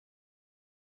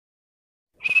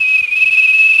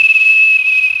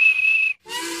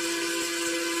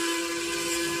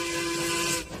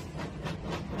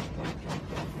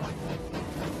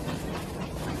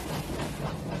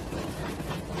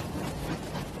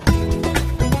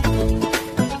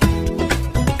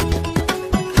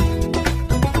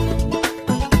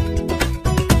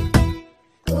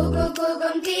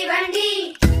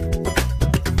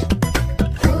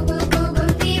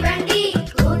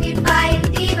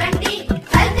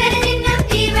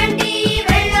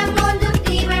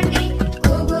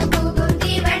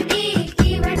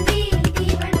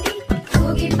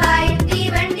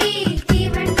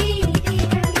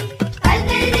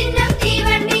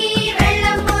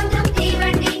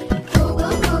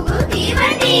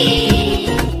Good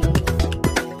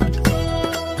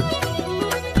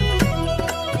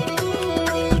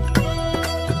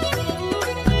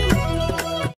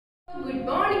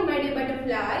morning, my dear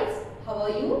butterflies. How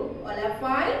are you? All are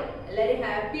fine. എല്ലാവരും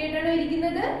happy ആയിട്ടാണോ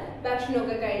ഇരിക്കുന്നത്?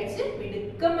 ഭക്ഷണമൊക്കെ കഴിച്ച്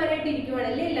മിടുക്കന്മാരായിട്ട്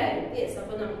ഇരിക്കുവാണല്ലേ എല്ലാവരും? യെസ്.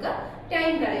 അപ്പോൾ നമുക്ക്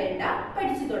ടൈം കളയണ്ട,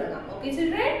 പഠിച്ചു തുടങ്ങാം. Okay,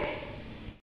 children?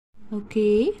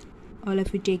 Okay, all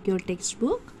of you take your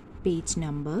textbook, page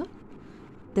number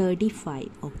 35.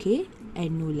 Okay, a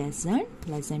new lesson,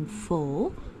 lesson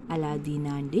 4, Aladdin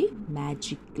and the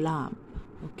Magic Lamp.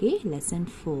 Okay, lesson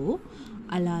 4,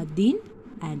 Aladdin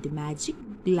and the Magic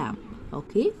Lamp.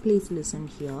 Okay, please listen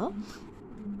here.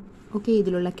 Okay,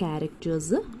 ഇതിലുള്ള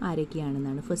characters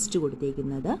ആരൊക്കെയാണെന്നാണ് first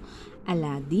കൊടുത്തേക്കുന്നത്.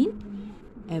 Aladdin,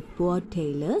 A poor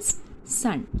tailors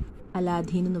sun.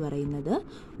 Aladdin എന്ന് പറയുന്നത്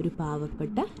ഒരു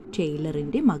പാവപ്പെട്ട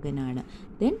ടൈലറിൻ്റെ മകനാണ്.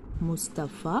 Then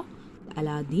Mustafa,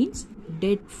 അലാദീൻസ്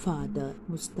dead father.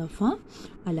 Mustafa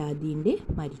അലാദീൻ്റെ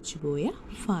മരിച്ചുപോയ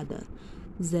father.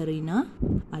 Serena,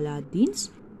 അലാദീൻസ്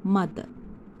mother.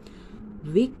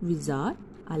 Wig wizard,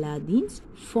 അലാദീൻസ്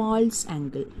false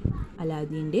angle.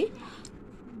 അലാദീൻ്റെ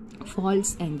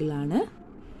false ആംഗിളാണ്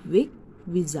wig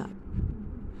wizard.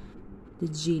 The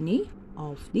Jini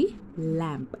of the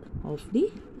lamp.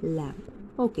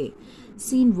 Okay,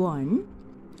 scene 1.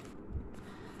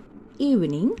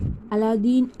 Evening,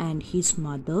 Aladdin and his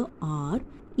mother are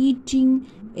eating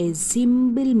a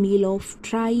simple meal of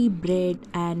dry bread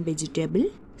and vegetable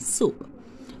soup.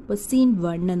 അപ്പോൾ scene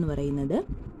 1 എന്ന് പറയുന്നത്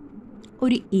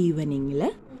ഒരു ഈവനിങ്ങിൽ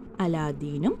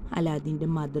അലാദീനും അലാദീൻ്റെ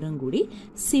മദറും കൂടി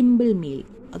simple meal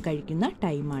കഴിക്കുന്ന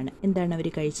ടൈമാണ്. എന്താണ് അവർ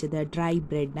കഴിച്ചത്? Dry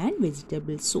bread and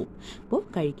vegetable soup. അപ്പോൾ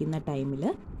കഴിക്കുന്ന ടൈമിൽ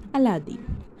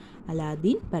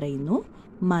അലാദീൻ പറയുന്നു,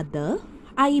 mother,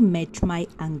 I met my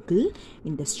uncle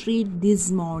in the street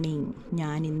this morning.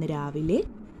 ഞാൻ ഇന്ന് രാവിലെ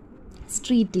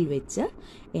സ്ട്രീറ്റിൽ വെച്ച്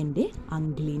എൻ്റെ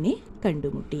അങ്കിളിനെ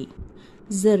കണ്ടുമുട്ടി.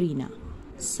 Serena,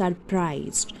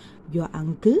 surprised, your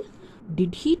uncle,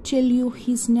 did he tell you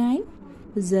his name?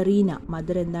 Serena,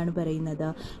 mother എന്താണ് പറയുന്നത്?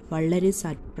 വളരെ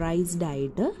സർപ്രൈസ്ഡ്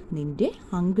ആയിട്ട്, നിൻ്റെ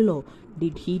അങ്കിളോ,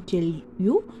 did he tell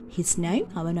you his name,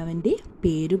 അവൻ്റെ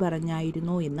പേര്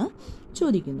പറഞ്ഞായിരുന്നോ എന്ന്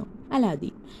ചോദിക്കുന്നു.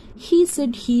 Aladdin, he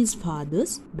said he's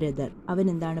fathers brother. അവൻ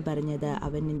എന്താണ് പറഞ്ഞത്?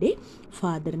 അവൻ്റെ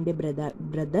ഫാദറിൻ്റെ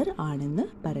ബ്രദർ ആണെന്ന്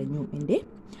പറഞ്ഞു, എൻ്റെ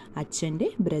അച്ഛൻ്റെ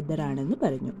ബ്രദർ ആണെന്ന്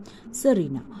പറഞ്ഞു.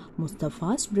 Serena,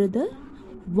 മുസ്തഫാസ് brother,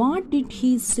 what did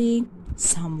he say?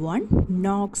 Someone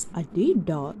knocks at the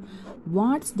door.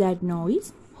 What's that noise?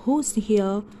 Who's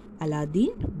here?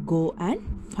 Aladdin, go and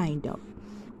find out.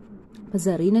 അപ്പോൾ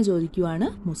Serena ചോദിക്കുവാണ്,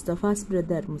 മുസ്തഫാസ്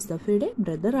brother, മുസ്തഫയുടെ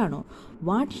ബ്രദറാണോ?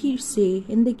 What he say,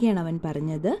 എന്തൊക്കെയാണ് അവൻ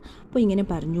പറഞ്ഞത്? അപ്പോൾ ഇങ്ങനെ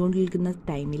പറഞ്ഞുകൊണ്ടിരിക്കുന്ന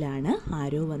ടൈമിലാണ്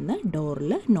ആരോ വന്ന്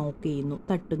ഡോറിൽ നോക്ക് ചെയ്യുന്നു,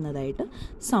 തട്ടുന്നതായിട്ട്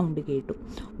സൗണ്ട് കേട്ടു.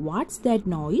 What's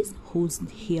that noise? Whose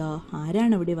here?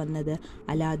 ആരാണ് അവിടെ വന്നത്?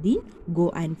 Aladdin, go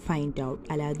and find out.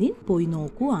 Aladdin, പോയി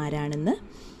നോക്കൂ ആരാണെന്ന്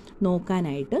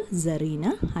നോക്കാനായിട്ട് Serena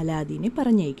അലാദീനെ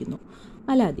പറഞ്ഞയക്കുന്നു.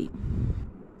 Aladdin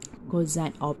goes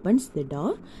and opens the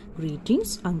door. Greetings,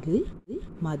 uncle.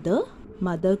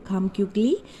 Mother, come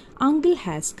quickly. Uncle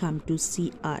has come to see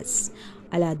us.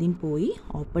 Aladdin പോയി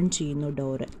ഓപ്പൺ ചെയ്യുന്നു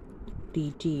ഡോറ്,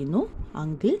 ട്രീറ്റ് ചെയ്യുന്നു.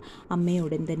 അങ്കിൾ അമ്മയെ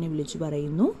ഉടൻ തന്നെ വിളിച്ചു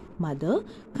പറയുന്നു, മദർ,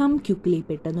 കം ക്വിക്ലി,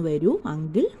 പെട്ടെന്ന് വരൂ,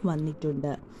 അങ്കിൾ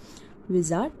വന്നിട്ടുണ്ട്.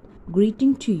 Wizard,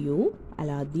 greeting to you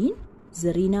Aladdin.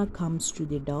 Serena comes to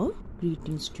the door.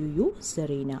 Greetings to you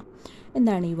Serena.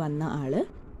 എന്താണ് ഈ വന്ന ആള്?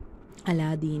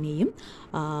 അലാദീനെയും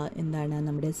എന്താണ്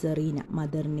നമ്മുടെ സെറീന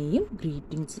മദറിനെയും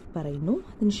ഗ്രീറ്റിംഗ്സ് പറയുന്നു.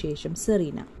 അതിനുശേഷം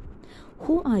Serena,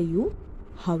 who are you?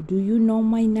 How do you know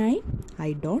my name? I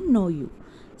don't know U.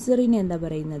 Serena എന്താ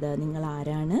പറയുന്നത്? നിങ്ങൾ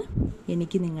ആരാണ്?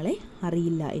 എനിക്ക് നിങ്ങളെ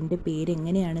അറിയില്ല, എൻ്റെ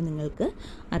പേരെങ്ങനെയാണ് നിങ്ങൾക്ക്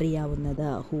അറിയാവുന്നത്?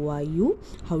 Who are you?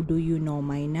 How do you know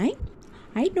my name?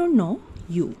 I don't know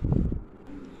U.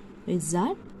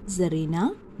 Wizard, Serena,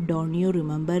 don't you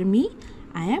remember me?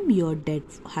 I am your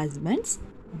dead husbands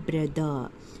brother.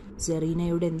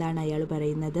 സെറീനയോട് എന്താണ് അയാൾ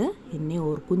പറയുന്നത്? എന്നെ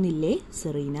ഓർക്കുന്നില്ലേ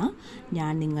സെറീന?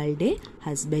 ഞാൻ നിങ്ങളുടെ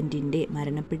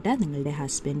മരണപ്പെട്ട നിങ്ങളുടെ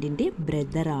ഹസ്ബൻഡിൻ്റെ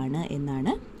ബ്രദറാണ്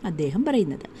എന്നാണ് അദ്ദേഹം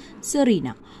പറയുന്നത്. Serena,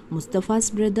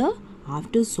 മുസ്തഫാസ് brother,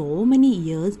 after so many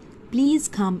years,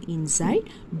 please come inside,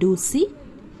 do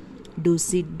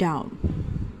sit down.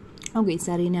 Okay,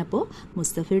 Serena അപ്പോൾ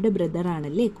മുസ്തഫയുടെ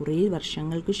ബ്രദറാണല്ലേ, കുറേ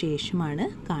വർഷങ്ങൾക്ക് ശേഷമാണ്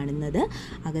കാണുന്നത്.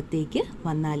 അകത്തേക്ക്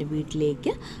വന്നാലും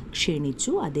വീട്ടിലേക്ക്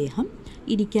ക്ഷണിച്ചു, അദ്ദേഹം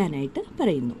ഇരിക്കാനായിട്ട്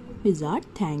പറയുന്നു. Wizard,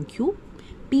 thank you,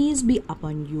 piece B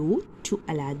upon you to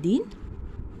Aladdin.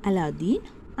 Aladdin,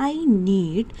 I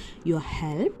need your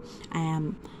help. I am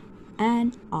an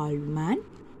old man.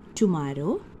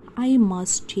 Tomorrow I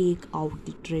must take out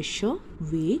the treasure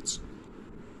which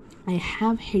I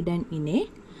have hidden in a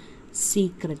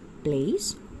secret place.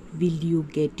 Will you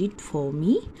get it for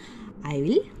me? I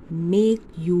will make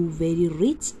you very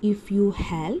rich if you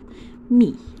help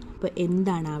me. അപ്പോൾ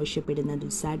എന്താണ് ആവശ്യപ്പെടുന്നത്?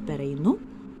 ഉസാഡ് പറയുന്നു,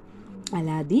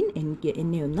 അലാദീൻ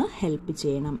എന്നെ ഒന്ന് help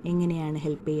ചെയ്യണം. എങ്ങനെയാണ്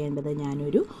help ചെയ്യേണ്ടത്?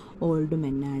 ഞാനൊരു ഓൾഡ്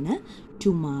മെന്നാണ്.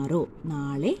 ടുമാറോ,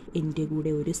 നാളെ എൻ്റെ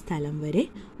കൂടെ ഒരു സ്ഥലം വരെ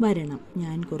വരണം.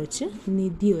 ഞാൻ കുറച്ച്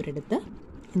നിധി ഒരിടത്ത്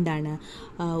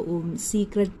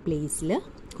സീക്രട്ട് പ്ലേസിൽ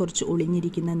കുറച്ച്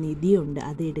ഒളിഞ്ഞിരിക്കുന്ന നിധിയുണ്ട്,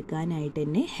 അത് എടുക്കാനായിട്ട്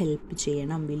എന്നെ ഹെൽപ്പ്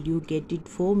ചെയ്യണം. Will you get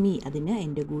it for me? അതിന്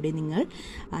എൻ്റെ കൂടെ നിങ്ങൾ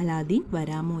അലാദീൻ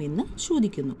വരാമോ എന്ന്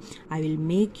ചോദിക്കുന്നു. I will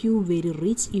make you very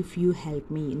rich if you help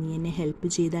me. നീ എന്നെ ഹെൽപ്പ്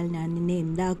ചെയ്താൽ ഞാൻ നിന്നെ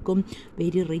എന്താക്കും?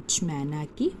 വെരി റിച്ച്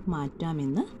മാനാക്കി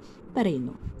മാറ്റാമെന്ന്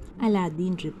പറയുന്നു.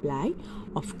 Aladdin reply,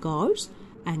 of course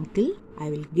uncle, I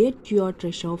will get your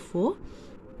treasure for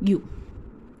you.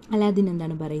 Aladdin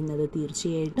എന്താണ് പറയുന്നത്?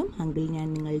 തീർച്ചയായിട്ടും അങ്കിൾ, ഞാൻ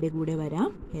നിങ്ങളുടെ കൂടെ വരാം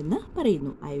എന്ന്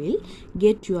പറയുന്നു. I will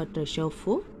get your treasure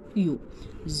for you.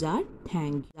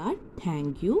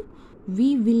 Thank you. We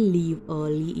will leave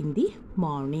early in the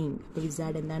morning. അപ്പോൾ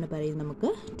വിസാഡ് എന്താണ് പറയുന്നത്? നമുക്ക്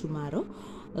ടുമാറോ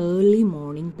ഏർലി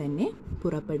മോർണിംഗ് തന്നെ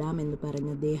പുറപ്പെടാമെന്ന്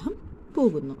പറഞ്ഞ് അദ്ദേഹം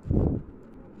പോകുന്നു.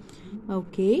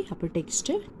 ഓക്കെ, അപ്പോൾ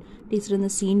ടീച്ചർ ഇന്ന്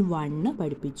സീൻ 1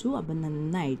 പഠിപ്പിച്ചു. അപ്പം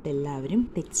നന്നായിട്ട് എല്ലാവരും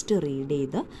ടെക്സ്റ്റ് റീഡ്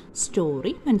ചെയ്ത്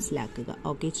സ്റ്റോറി മനസ്സിലാക്കുക.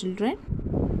 Okay children?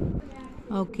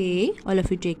 Okay, all of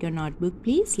you take your note book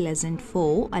please. Lesson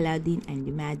 4, Aladdin and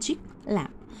the magic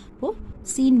lamp. അപ്പോൾ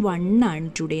സീൻ 1 ആണ്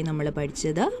ടുഡേ നമ്മൾ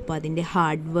പഠിച്ചത്. അപ്പോൾ അതിൻ്റെ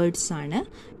ഹാർഡ് വേർഡ്സ് ആണ്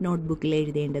നോട്ട്ബുക്കിൽ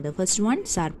എഴുതേണ്ടത്. First one,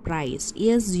 surprise.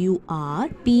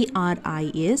 SURPRISED,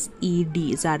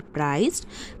 surprised.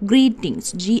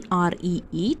 Greetings,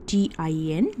 GREETINGS,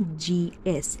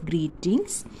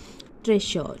 greetings.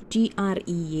 Treasure,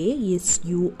 TREASURE,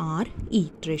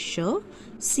 treasure.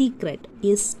 Secret,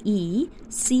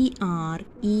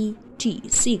 SECRET,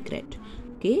 secret.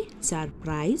 Okay,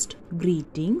 surprised,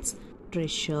 greetings,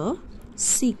 treasure,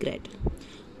 secret.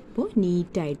 അപ്പോൾ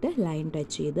നീറ്റായിട്ട് ലൈൻ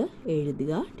ടച്ച് ചെയ്ത്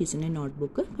എഴുതുക. ടീച്ചറിൻ്റെ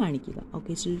നോട്ട്ബുക്ക് കാണിക്കുക.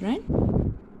 Okay children?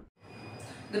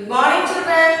 Good morning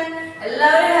children.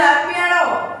 എല്ലാവരും ഹാപ്പി ആണോ?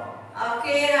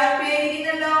 Okay, happy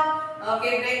ആയിരിക്കുന്നല്ലോ. ഓക്കെ,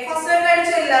 ബ്രേക്ക്ഫാസ്റ്റ് ഒക്കെ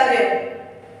കഴിച്ചോ എല്ലാവരും?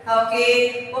 ഓക്കെ,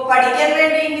 അപ്പോൾ പഠിക്കാൻ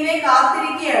വേണ്ടി ഇങ്ങനെ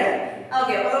കാത്തിരിക്കുകയാണ്.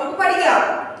 ഓക്കെ, അപ്പോൾ നമുക്ക് പഠിക്കാം.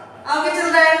 Okay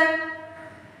children?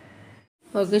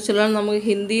 ഓക്കെ ചിൽഡ്രൻ, നമുക്ക്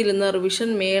ഹിന്ദിയിൽ ഇന്ന് റിവിഷൻ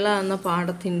മേള എന്ന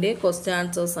പാഠത്തിൻ്റെ ക്വസ്റ്റ്യൻ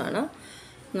ആൻസേഴ്സ് ആണ്.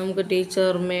 നമുക്ക്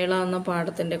ടീച്ചർ മേള എന്ന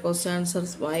പാഠത്തിൻ്റെ ക്വസ്റ്റ്യൻ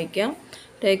ആൻസേഴ്സ് വായിക്കാം.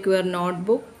 Take your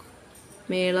notebook.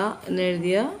 മേള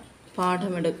എന്നെഴുതിയ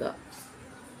പാഠമെടുക്കുക.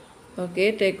 Okay,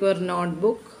 take your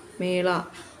notebook. മേള.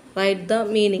 Write the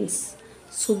meanings.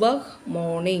 സുബഹ്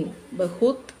morning,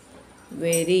 ബഹുത്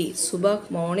very. സുബഹ്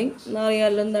morning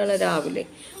എന്നറിയാമല്ലോ, എന്താണ്? രാവിലെ.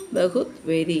 ബഹുത്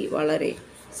വെരി, വളരെ.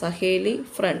 സഹേലി,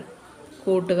 ഫ്രണ്ട്,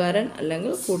 കൂട്ടുകാരൻ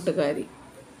അല്ലെങ്കിൽ കൂട്ടുകാരി.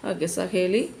 Okay,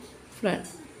 Saheli, front.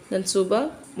 Then സുബഹ്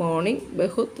morning,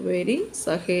 ബഹുത് very,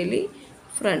 Saheli,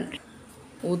 front.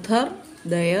 ഉധർ,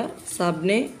 there,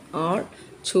 സബ്നെ, all,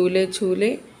 ഛൂലെ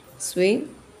ഛൂലെ, swing,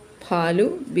 ഭാലു,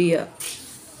 beer.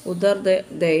 ഉധർ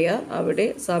there, അവിടെ.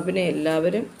 സബ്നെ,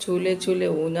 എല്ലാവരും. ഛൂലെ ഛൂലെ,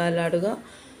 ഊഞ്ഞാലാടുക.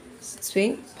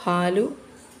 സ്വിംഗ്, ഭാലു,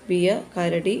 ബിയർ,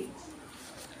 കരടി.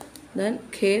 ദെൻ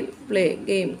ഖേൽ, പ്ലേ,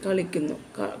 ഗെയിം, കളിക്കുന്നു,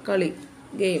 കളി,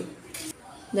 game.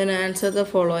 Then answer the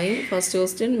following. First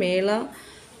question, മേള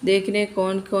ദേഖിനെ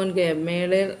കോൻ കോൻ ഗയ.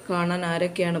 മേളയിൽ കാണാൻ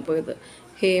ആരൊക്കെയാണ് പോയത്?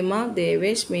 ഹേമ,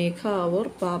 ദേവേശ്, മേഘ അവർ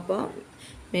പാപ്പ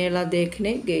മേള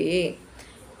ദേഖിനെ ഗയേ.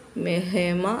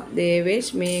 ഹേമ,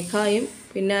 ദേവേശ്, മേഘയും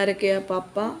പിന്നെ ആരൊക്കെയാ?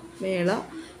 പപ്പ മേള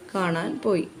കാണാൻ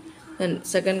പോയി. Then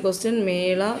second question,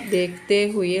 മേള ദേഖ്തേ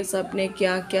ഹുയെ സബ്നെ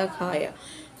ക്യാ ക്യാ ഖായ.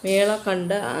 മേള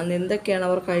കണ്ട് എന്തൊക്കെയാണ്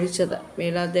അവർ കഴിച്ചത്?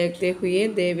 മേള ദേഖ്തേ ഹുയെ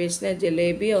ദേവേശിനെ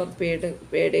ജലേബി അവർ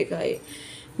പേടേ ഖായെ.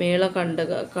 മേള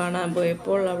കാണാൻ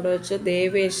പോയപ്പോൾ അവിടെ വെച്ച്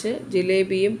ദേവേശ്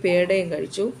ജിലേബിയും പേടയും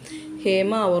കഴിച്ചു.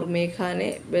 ഹേമ അവർ മേഘാനെ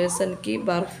ബേസൻ കി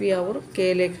ബർഫി അവർ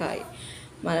കേലെ ഖായി.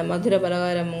 മധുര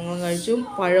പലഹാരങ്ങളും കഴിച്ചു,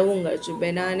 പഴവും കഴിച്ചു,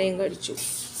 ബനാനയും കഴിച്ചു.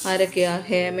 ആരൊക്കെയാ?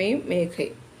 ഹേമയും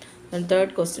മേഘയും.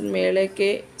 തേർഡ് ക്വസ്റ്റ്യൻ,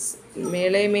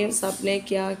 മേളെ മേ സബ്നെ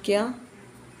ക്യാ ക്യാ.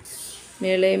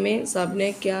 മേളെ മേ സബ്നെ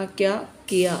ക്യാ ക്യാ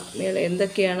കിയ. മേള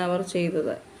എന്തൊക്കെയാണ് അവർ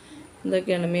ചെയ്തത്?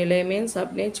 എന്തൊക്കെയാണ്? മേളെ മേ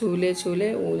സബ്നെ ഛൂലെ ഛൂലെ,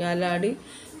 ഊഞ്ഞാലാടി.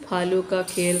 ഭാലു കാ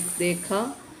ഖേൽ ദേഖ.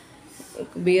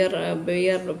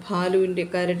 ബിയർ ഭാലുവിൻ്റെ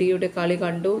കരടിയുടെ കളി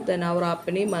കണ്ടു. ദെൻ അവർ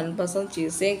അപ്പനി മൻപസന്ദ്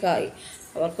ചീസേ കായി.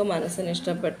 അവർക്ക് മനസ്സിന്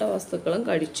ഇഷ്ടപ്പെട്ട വസ്തുക്കളും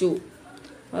കഴിച്ചു.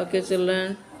 Okay children?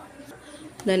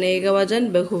 ദെൻ ഏകവചൻ,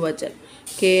 ബഹുവചൻ.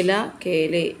 കേല,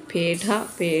 കേലെ. പേഠ,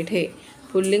 പേഠേ.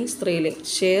 പുല്ലിംഗ്, സ്ത്രീലിംഗ്.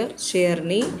 ഷേർ,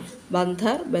 ഷേർണി.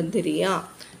 ബന്ധർ, ബന്ധരിയ.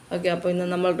 ഓക്കെ, അപ്പോൾ ഇന്ന്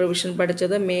നമ്മൾ റിവിഷൻ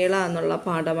പഠിച്ചത് മേള എന്നുള്ള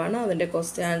പാഠമാണ്. അതിൻ്റെ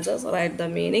question answers. Write the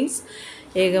meanings.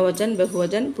 ഏകവചൻ,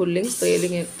 ബഹുവചൻ, പുല്ലിംഗ്,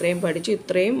 സ്ത്രീലിംഗ് ഇത്രയും പഠിച്ചു.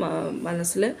 ഇത്രയും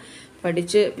മനസ്സിൽ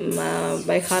പഠിച്ച്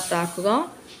ബൈ ഹാർട്ട് ആക്കുക.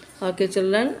 ഓക്കെ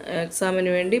ചിൽഡ്രൻ, എക്സാമിന്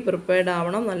വേണ്ടി പ്രിപ്പയർഡ്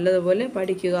ആവണം, നല്ലതുപോലെ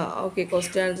പഠിക്കുക. ഓക്കെ,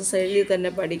 ക്വസ്റ്റ്യൻ ആൻസേഴ്സ് എഴുതി തന്നെ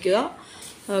പഠിക്കുക.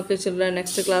 ഓക്കെ ചിൽഡ്രൻ,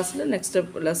 നെക്സ്റ്റ് ക്ലാസ്സിൽ നെക്സ്റ്റ്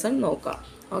ലെസൺ നോക്കാം.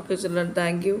 Okay children,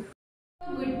 thank you.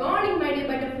 Good morning my dear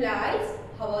butterflies.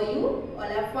 How are you?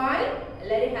 All are fine.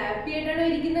 എല്ലാവരും ഹാപ്പി ആയിട്ടാണോ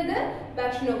ഇരിക്കുന്നത്?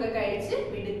 ഭക്ഷണമൊക്കെ കഴിച്ച്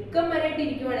മിടുക്കന്മാരായിട്ട്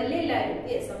ഇരിക്കുവാണല്ലേ എല്ലാവരും?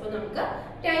 യെസ്. അപ്പോൾ നമുക്ക്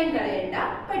ടൈം കളയണ്ട,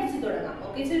 പഠിച്ചു തുടങ്ങാം.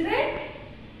 Okay children?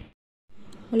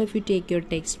 All of you take your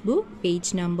textbook, page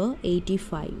number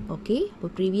 85. Okay,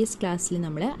 അപ്പോൾ പ്രീവിയസ് ക്ലാസ്സിൽ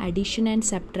നമ്മൾ addition and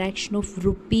subtraction of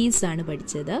rupees ആണ്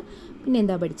പഠിച്ചത്. പിന്നെ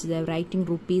എന്താ പഠിച്ചത്? റൈറ്റിംഗ്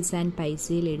റുപ്പീസ് ആൻഡ്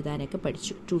പൈസയിൽ എഴുതാനൊക്കെ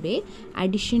പഠിച്ചു. Today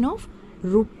addition of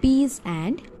rupees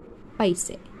and പൈസ.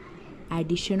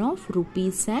 Addition of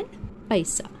rupees and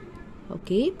paisa.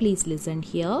 Okay, please listen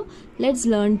here. Let's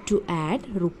learn to add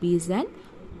rupees and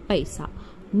paisa.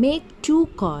 Make two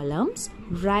columns.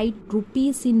 Write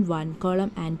rupees in one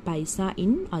column and paisa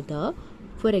in other.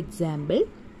 For example,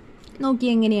 നോക്കി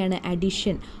എങ്ങനെയാണ്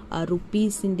addition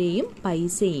റുപ്പീസിൻ്റെയും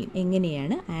പൈസയും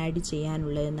എങ്ങനെയാണ് add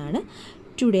ചെയ്യാനുള്ളതെന്നാണ്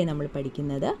today നമ്മൾ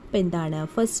പഠിക്കുന്നത്. അപ്പോൾ എന്താണ്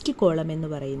first column എന്ന്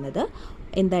പറയുന്നത്?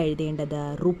 എന്താ എഴുതേണ്ടത്?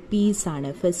 റുപ്പീസ് ആണ്.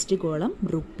 ഫസ്റ്റ് കോളം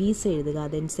റുപ്പീസ് എഴുതുക.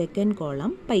 ദെൻ സെക്കൻഡ്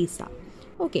കോളം പൈസ.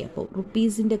 ഓക്കെ, അപ്പോൾ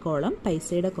റുപ്പീസിൻ്റെ കോളം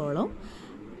പൈസയുടെ കോളം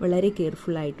വളരെ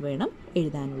കെയർഫുള്ളായിട്ട് വേണം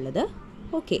എഴുതാനുള്ളത്.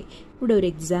 ഓക്കെ, ഇവിടെ ഒരു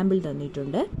എക്സാമ്പിൾ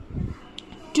തന്നിട്ടുണ്ട്.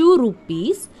 2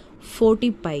 rupees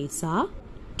 40 paisa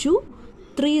to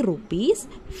 3 rupees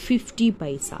 50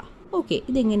 paisa. Okay,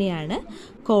 ഇതെങ്ങനെയാണ്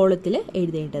കോളത്തിൽ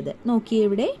എഴുതേണ്ടത്? നോക്കിയേ,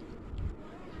 ഇവിടെ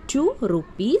 2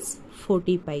 rupees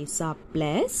 40 paisa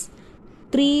plus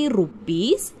 3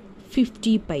 rupees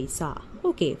 50 paisa.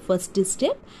 Okay, first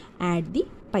step add the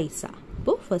പൈസ.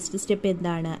 അപ്പോൾ ഫസ്റ്റ് സ്റ്റെപ്പ്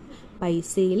എന്താണ്?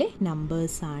 പൈസയിലെ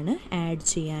നമ്പേഴ്സാണ് ആഡ്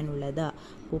ചെയ്യാനുള്ളത്.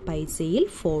 അപ്പോൾ പൈസയിൽ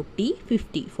 40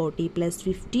 50, 40 plus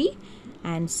 50,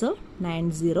 answer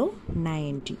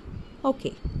 90.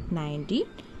 Okay, 90.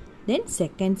 Then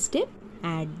second step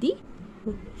add the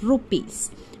rupees.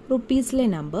 റുപ്പീസിലെ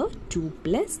number 2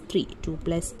 plus 3, 2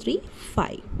 plus 3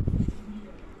 5.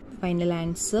 Final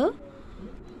answer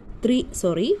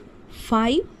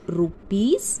 5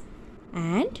 rupees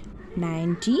and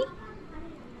 90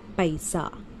 paisa.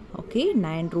 Okay,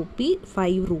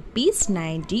 5 rupees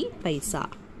 90 paisa.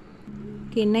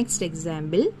 Okay, next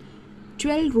example,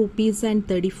 12 rupees and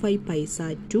 35 paisa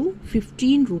to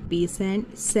 15 rupees and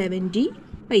 70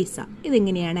 പൈസ.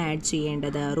 ഇതെങ്ങനെയാണ് add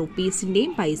ചെയ്യേണ്ടത്?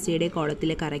 റുപ്പീസിൻ്റെയും പൈസയുടെയും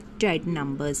കോളത്തിൽ കറക്റ്റായിട്ട്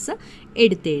numbers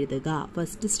എടുത്തെഴുതുക.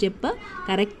 First step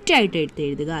കറക്റ്റായിട്ട്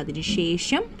എടുത്തെഴുതുക.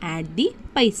 അതിനുശേഷം add the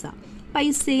പൈസ.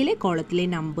 പൈസയിലെ കോളത്തിലെ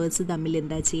numbers തമ്മിൽ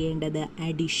എന്താ ചെയ്യേണ്ടത്?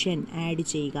 അഡിഷൻ, ആഡ്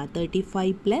ചെയ്യുക.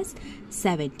 35 plus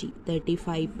 70,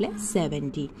 35 plus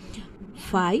 70,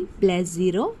 5 plus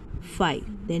 0 5,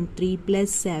 then 3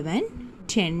 plus 7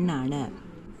 10 ആണ്.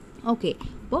 ഓക്കെ,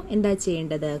 അപ്പോൾ എന്താ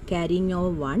ചെയ്യേണ്ടത്? ക്യാരിങ്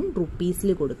ഓവർ 1 റുപ്പീസിൽ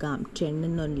കൊടുക്കാം. 10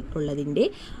 എന്നുള്ളതിൻ്റെ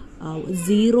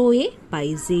 0യെ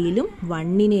പൈസയിലും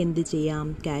 1നെ എന്ത് ചെയ്യാം?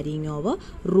 ക്യാരിങ് ഓവർ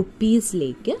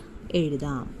റുപ്പീസിലേക്ക്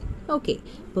എഴുതാം. ഓക്കെ,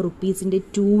 അപ്പോൾ റുപ്പീസിൻ്റെ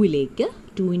 2ലേക്ക്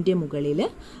 2ൻ്റെ മുകളിൽ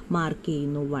മാർക്ക്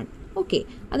ചെയ്യുന്നു 1. ഓക്കെ,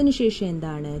 അതിനുശേഷം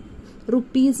എന്താണ്?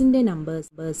 റുപ്പീസിൻ്റെ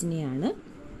നമ്പേഴ്സിനെയാണ്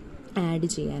ആഡ്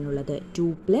ചെയ്യാനുള്ളത്.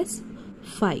 2 plus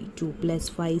 5, 2 plus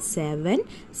 5 7,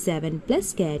 7 plus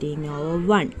carrying over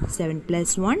 1, 7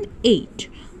 plus 1 8.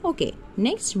 Okay,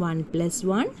 next 1 plus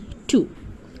 1 2,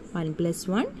 1 plus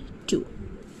 1 2.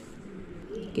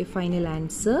 Okay, final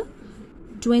answer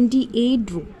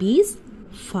 28 rupees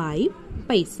 5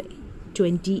 paisa.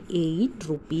 28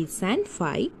 rupees and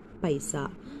 5 paisa.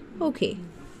 Okay.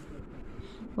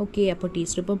 Okay, അപ്പോൾ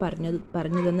ടീച്ചർ ഇപ്പം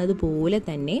പറഞ്ഞു തന്നതുപോലെ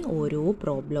തന്നെ ഓരോ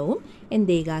പ്രോബ്ലവും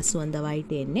എന്ത് ചെയ്യുക?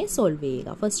 സ്വന്തമായിട്ട് തന്നെ സോൾവ്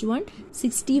ചെയ്യുക. First one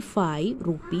 65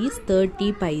 rupees 30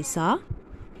 paisa,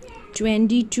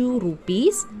 22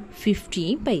 rupees 50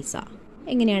 paisa.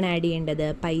 എങ്ങനെയാണ് ആഡ് ചെയ്യേണ്ടത്?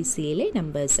 പൈസയിലെ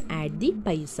നമ്പേഴ്സ് ആഡ് ദി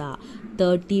പൈസ.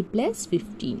 30 plus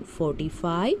 15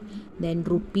 45, ദെൻ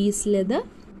റുപ്പീസിലത്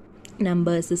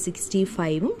നമ്പേഴ്സ്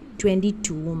 65ഉം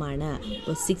 22ഉമാണ്.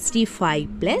 അപ്പോൾ 65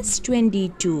 plus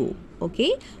 22. Okay,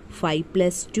 5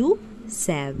 plus 2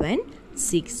 7,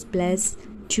 6 plus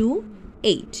 2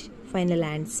 8. Final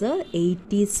answer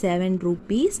 87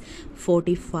 rupees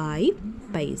 45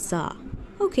 paisa.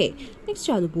 Okay, next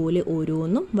അതുപോലെ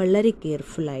ഓരോന്നും വളരെ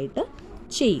കെയർഫുള്ളായിട്ട്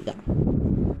ചെയ്യുക.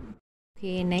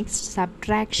 Okay, next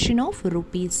subtraction of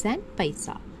rupees and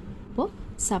paisa. അപ്പോൾ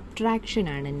subtraction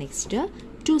ആണ് next.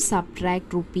 To subtract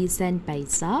rupees and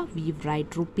paisa, we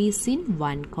write rupees in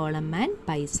one column and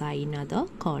paisa in other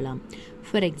column.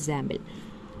 For example,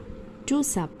 to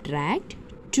subtract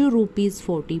 2 rupees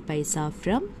 40 paisa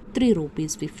from 3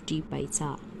 rupees 50 paisa.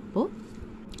 അപ്പോൾ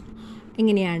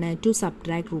എങ്ങനെയാണ് to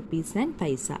subtract rupees and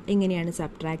പൈസ. എങ്ങനെയാണ്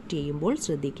subtract ചെയ്യുമ്പോൾ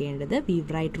ശ്രദ്ധിക്കേണ്ടത്, we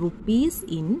write rupees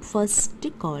in first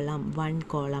column, 1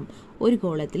 column. ഒരു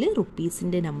കോളത്തിൽ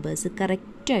റുപ്പീസിൻ്റെ numbers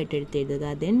കറക്റ്റായിട്ട് എഴുതുക.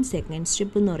 ദെൻ സെക്കൻഡ്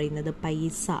സ്റ്റെപ്പ് എന്ന് പറയുന്നത്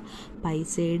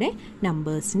പൈസയുടെ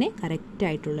നമ്പേഴ്സിനെ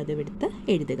കറക്റ്റായിട്ടുള്ളത് എടുത്ത്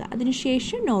എഴുതുക.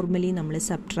 അതിനുശേഷം നോർമലി നമ്മൾ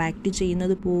സബ്ട്രാക്ട്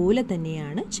ചെയ്യുന്നത് പോലെ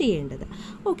തന്നെയാണ് ചെയ്യേണ്ടത്.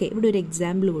 ഓക്കെ, ഇവിടെ ഒരു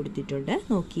എക്സാമ്പിൾ കൊടുത്തിട്ടുണ്ട്,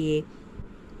 നോക്കിയേ.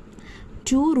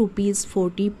 2 rupees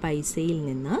 40 പൈസയിൽ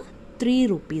നിന്ന് 3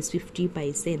 rupees 50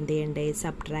 പൈസ എന്ത് ചെയ്യണ്ടേ,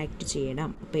 സബ്ട്രാക്ട് ചെയ്യണം.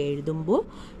 അപ്പോൾ എഴുതുമ്പോൾ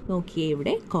നോക്കിയേ,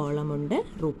 ഇവിടെ കോളമുണ്ട്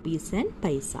റുപ്പീസ് ആൻഡ്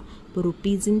പൈസ. അപ്പോൾ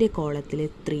റുപ്പീസിൻ്റെ കോളത്തിൽ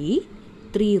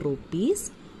 3 rupees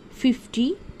 50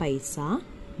 പൈസ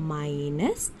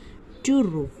മൈനസ് 2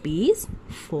 rupees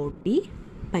 40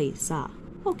 പൈസ.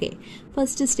 ഓക്കെ,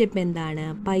 ഫസ്റ്റ് സ്റ്റെപ്പ് എന്താണ്,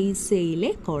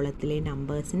 പൈസയിലെ കോളത്തിലെ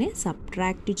നമ്പേഴ്സിനെ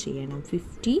സബ്ട്രാക്ട് ചെയ്യണം.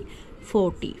 50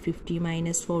 40, 50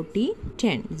 minus 40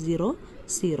 10, 0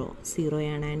 0 0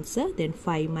 ആണ് ആൻസർ. Then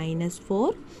 5 minus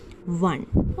 4 1.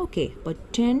 ഓക്കെ, അപ്പോൾ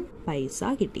 10 പൈസ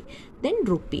കിട്ടി. Then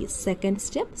rupees, second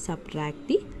step subtract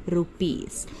the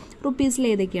rupees. റുപ്പീസിൽ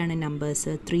ഏതൊക്കെയാണ്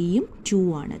നമ്പേഴ്സ്, 3ഉം 2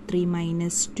 ആണ്. 3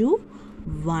 minus 2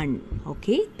 1.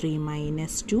 ഓക്കെ, 3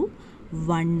 minus 2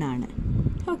 1 ആണ്.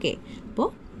 ഓക്കെ, അപ്പോൾ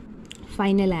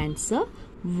ഫൈനൽ ആൻസർ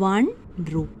 1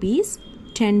 rupees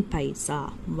 10 പൈസ.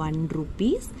 1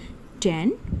 rupees 10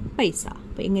 പൈസ.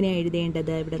 അപ്പോൾ എങ്ങനെയാണ്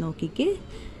എഴുതേണ്ടത്, ഇവിടെ നോക്കിക്ക്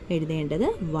എഴുതേണ്ടത്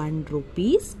 1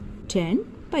 rupees 10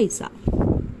 പൈസ.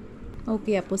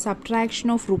 ഓക്കെ, അപ്പോൾ സബ്ട്രാക്ഷൻ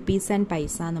ഓഫ് റുപ്പീസ് ആൻഡ്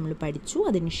പൈസ നമ്മൾ പഠിച്ചു.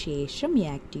 അതിനുശേഷം ഈ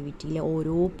ആക്ടിവിറ്റിയിലെ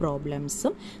ഓരോ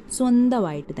പ്രോബ്ലംസും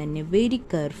സ്വന്തമായിട്ട് തന്നെ വെരി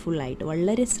കെയർഫുള്ളായിട്ട്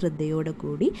വളരെ ശ്രദ്ധയോടെ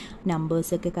കൂടി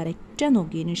നമ്പേഴ്സൊക്കെ കറക്റ്റാக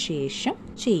നോക്കിയതിന് ശേഷം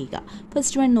ചെയ്യുക.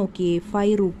 ഫസ്റ്റ് വൺ നോക്കിയേ,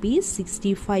 5 rupees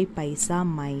 65 പൈസ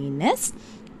മൈനസ്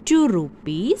 2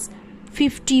 rupees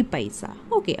 50 പൈസ.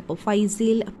 ഓക്കെ, അപ്പോൾ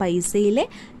പൈസയിലെ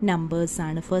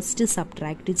നമ്പേഴ്സാണ് ഫസ്റ്റ്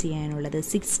സബ്ട്രാക്ട് ചെയ്യാനുള്ളത്.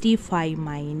 65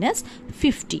 മൈനസ്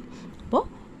 50. അപ്പോൾ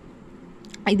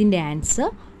ഇതിൻ്റെ ആൻസർ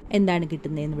എന്താണ്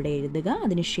കിട്ടുന്നതെന്ന് ഇവിടെ എഴുതുക.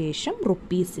 അതിനുശേഷം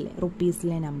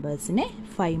റുപ്പീസിലെ നമ്പേഴ്സിനെ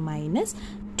 5 മൈനസ്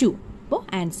 2. അപ്പോൾ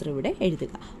ആൻസർ ഇവിടെ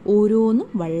എഴുതുക. ഓരോന്നും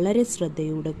വളരെ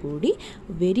ശ്രദ്ധയോടെ കൂടി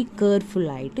വെരി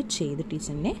കെയർഫുള്ളായിട്ട് ചെയ്ത്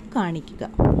ടീച്ചറിനെ കാണിക്കുക.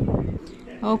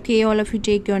 Okay, all of you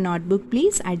take your notebook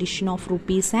please. Addition of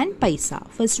rupees and paisa.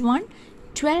 First one,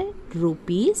 12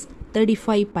 rupees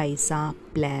 35 paisa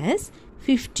plus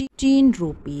 15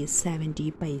 rupees 70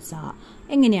 paisa.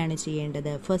 എങ്ങനെയാണ്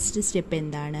ചെയ്യേണ്ടത്, ഫസ്റ്റ് സ്റ്റെപ്പ്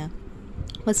എന്താണ്,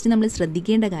 ഫസ്റ്റ് നമ്മൾ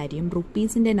ശ്രദ്ധിക്കേണ്ട കാര്യം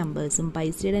റുപ്പീസിൻ്റെ നമ്പേഴ്സും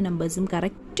പൈസയുടെ നമ്പേഴ്സും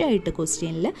കറക്റ്റായിട്ട്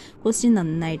ക്വസ്റ്റ്യൻ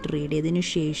നന്നായിട്ട് റീഡ് ചെയ്തതിന്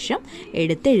ശേഷം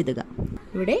എടുത്തെഴുതുക.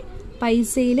 ഇവിടെ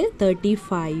പൈസയിൽ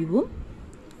 35ഉം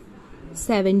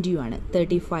 70 ആണ്.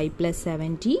 35 plus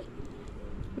 70.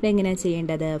 ഇവിടെ എങ്ങനെയാണ്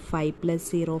ചെയ്യേണ്ടത്, 5 plus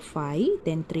 0 5,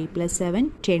 then 3 plus 7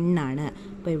 10 ആണ്.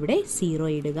 അപ്പോൾ ഇവിടെ 0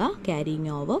 ഇടുക.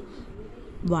 ക്യാരിങ് ഓവർ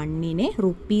 1നെ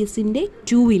റുപ്പീസിൻ്റെ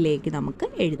 2ലേക്ക് നമുക്ക്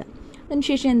എഴുതാം.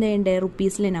 അതിനുശേഷം എന്താ ചെയ്യേണ്ടത്,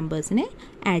 റുപ്പീസിലെ നമ്പേഴ്സിനെ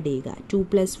ആഡ് ചെയ്യുക. 2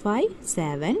 plus 5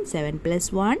 7, 7 plus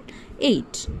 1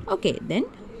 8. Okay, then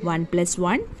 1 plus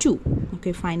 1 2.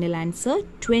 Okay, final answer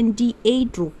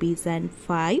 28 rupees and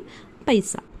 5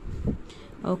 പൈസ.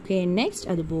 ഓക്കെ, നെക്സ്റ്റ്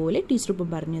അതുപോലെ ടീച്ചർ ഇപ്പം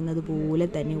പറഞ്ഞു തന്നതുപോലെ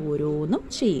തന്നെ ഓരോന്നും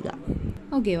ചെയ്യുക.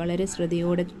 ഓക്കെ, വളരെ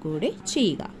ശ്രദ്ധയോടെ കൂടെ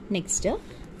ചെയ്യുക. Next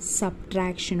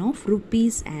subtraction of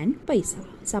rupees and പൈസ.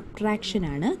 സബ്ട്രാക്ഷൻ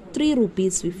ആണ് 3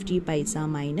 rupees 50 പൈസ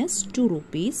മൈനസ് 2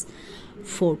 rupees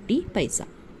 40 പൈസ.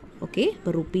 ഓക്കെ,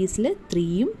 അപ്പോൾ റുപ്പീസിൽ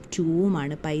 3ഉം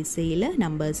 2ഉമാണ്. പൈസയിൽ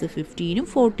നമ്പേഴ്സ് 15ഉം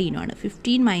 14ഉം ആണ്.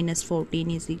 15 മൈനസ് 14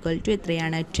 ഈസ് ഈക്വൽ ടു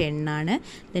എത്രയാണ്, 10 ആണ്.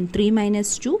 ദെൻ 3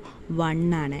 മൈനസ് 2 1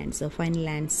 ആണ് ആൻസർ. ഫൈനൽ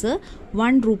ആൻസർ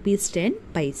 1 rupees 10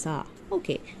 പൈസ.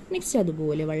 ഓക്കെ, നെക്സ്റ്റ്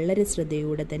അതുപോലെ വളരെ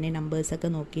ശ്രദ്ധയോടെ തന്നെ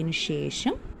നമ്പേഴ്സൊക്കെ നോക്കിയതിന്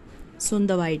ശേഷം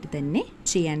സ്വന്തമായിട്ട് തന്നെ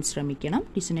ചെയ്യാൻ ശ്രമിക്കണം.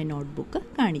 ടീച്ചറിൻ്റെ നോട്ട്ബുക്ക്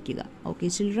കാണിക്കുക. Okay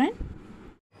children,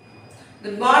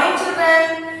 good morning children,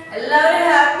 എല്ലാവരും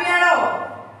ഹാപ്പിയാണോ?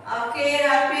 Okay,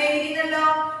 happy ആയിരിക്കുന്നല്ലോ.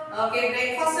 ഓക്കെ,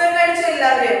 ബ്രേക്ക്ഫാസ്റ്റ് ഒക്കെ കഴിച്ചോ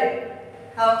എല്ലാവരും?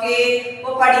 ഓക്കെ,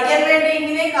 അപ്പോൾ പഠിക്കാൻ വേണ്ടി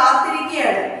ഇങ്ങനെ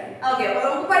കാത്തിരിക്കുകയാണ്. ഓക്കെ, അപ്പോൾ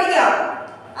നമുക്ക് പഠിക്കാം.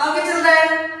 ഓക്കെ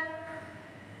ചിൽഡ്രൻ,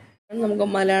 നമുക്ക്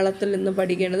മലയാളത്തിൽ ഇന്ന്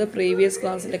പഠിക്കേണ്ടത് പ്രീവിയസ്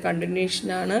ക്ലാസ്സിലെ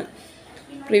കണ്ടിന്യൂഷനാണ്.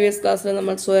 പ്രീവിയസ് ക്ലാസ്സിൽ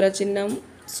നമ്മൾ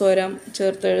സ്വരം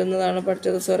ചേർത്തെഴുതുന്നതാണ്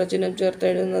പഠിച്ചത്. സ്വരചിഹ്നം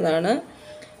ചേർത്തെഴുതുന്നതാണ്.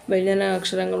 വ്യഞ്ജന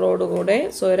അക്ഷരങ്ങളോടുകൂടെ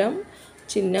സ്വരം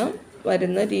ചിഹ്നം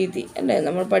വരുന്ന രീതി അല്ലേ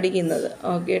നമ്മൾ പഠിക്കുന്നത്.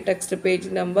 Okay, text page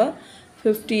number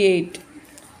 58.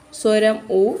 സ്വരം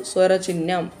ഉ,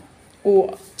 സ്വരചിഹ്നം ഉ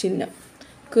ചിഹ്നം.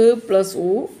 ക പ്ലസ്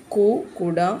ഉ കു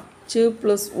കുട. ച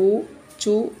പ്ലസ് ഉ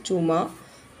ചു ചുമ.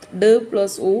 ഡ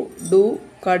പ്ലസ് ഉ ഡു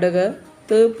കടുക്.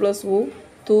 ത പ്ലസ് ഉ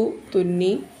തു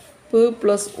തുന്നി. പ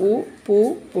പ്ലസ് ഉ പു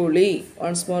പുളി.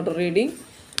 Once more reading.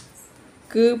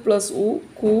 ക പ്ലസ് ഉ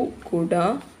കു കുട.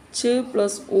 ച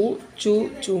പ്ലസ് ഉ ചു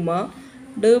ചുമ.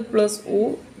 ഡ പ്ലസ് ഉ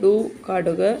ഡു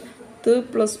കടുക്, ത്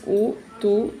പ്ലസ് ഉ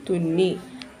തു തുന്നി,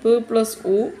 പ് പ്ലസ്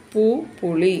ഉ പു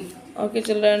പുളി. Okay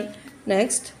children.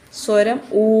 നെക്സ്റ്റ് സ്വരം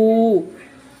ഊ,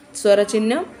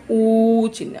 സ്വരചിഹ്നം ഊ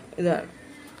ചിഹ്നം ഇതാണ്.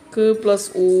 ക പ്ലസ്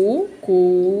ഊ കൂ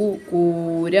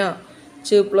കൂര,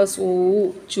 ച പ്ലസ് ഊ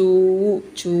ചൂ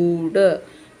ചൂട്,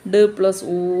 ഡ പ്ലസ്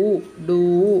ഊ ഡൂ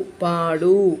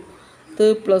പാടു, ത്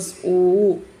പ്ലസ് ഊ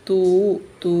തൂ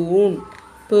തൂൺ,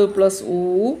 പ് പ്ലസ് ഊ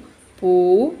പൂ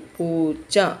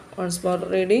പൂച്ച. Once more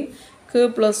reading. ക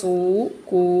പ്ലസ് ഊ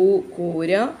കൂ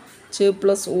കൂര, ച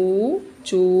പ്ലസ് ഊ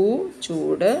ചൂ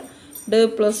ചൂട്, ഡ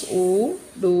പ്ലസ് ഊ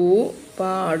ഡൂ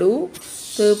പാടു,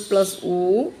 ത് പ്ലസ് ഊ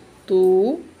തൂ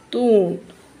തൂൺ,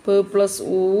 പ് പ്ലസ്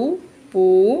ഊ പൂ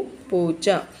പൂച്ച.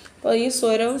 അപ്പോൾ ഈ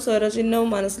സ്വരവും സ്വരചിഹ്നവും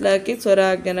മനസ്സിലാക്കി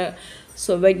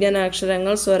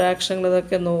വ്യഞ്ജനാക്ഷരങ്ങൾ, സ്വരാക്ഷരങ്ങൾ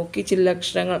ഇതൊക്കെ നോക്കി,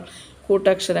 ചില്ലക്ഷരങ്ങൾ,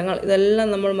 കൂട്ടക്ഷരങ്ങൾ ഇതെല്ലാം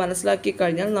നമ്മൾ മനസ്സിലാക്കി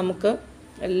കഴിഞ്ഞാൽ നമുക്ക്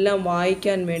എല്ലാം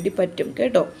വായിക്കാൻ വേണ്ടി പറ്റും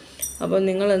കേട്ടോ. അപ്പോൾ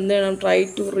നിങ്ങൾ എന്ത് ചെയ്യണം? Try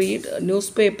to read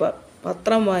news paper,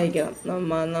 പത്രം വായിക്കണം.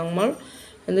 നമ്മൾ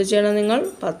എന്ത് ചെയ്യണം? നിങ്ങൾ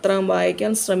പത്രം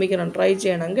വായിക്കാൻ ശ്രമിക്കണം, ട്രൈ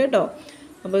ചെയ്യണം കേട്ടോ.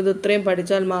 അപ്പോൾ ഇത് ഇത്രയും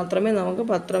പഠിച്ചാൽ മാത്രമേ നമുക്ക്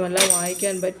പത്രമെല്ലാം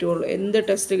വായിക്കാൻ പറ്റുള്ളൂ. എന്ത്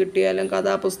ടെക്സ്റ്റ് കിട്ടിയാലും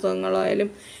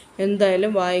കഥാപുസ്തകങ്ങളായാലും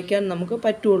എന്തായാലും വായിക്കാൻ നമുക്ക്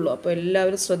പറ്റുള്ളൂ. അപ്പോൾ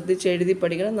എല്ലാവരും ശ്രദ്ധിച്ച് എഴുതി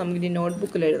പഠിക്കണം. നമുക്കിനി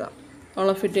നോട്ട്ബുക്കിൽ എഴുതാം. All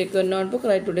of you take your notebook,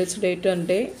 write today's date and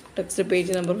day. Text page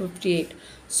number 58.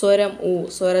 സ്വരം ഊ,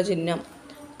 സ്വരചിഹ്നം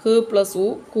ക പ്ലസ് ഉ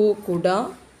കു കുട,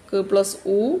 ക പ്ലസ്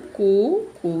ഉ കൂ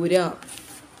കൂര,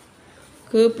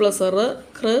 ക പ്ലസ് റ്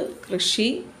കൃ കൃഷി,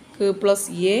 ക പ്ലസ്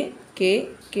എ കെ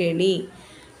കെണി,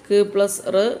 ക പ്ലസ്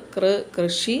റ് കൃ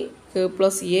കൃഷി, ക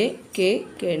പ്ലസ് എ കെ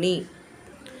കെണി.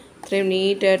 ഇത്രയും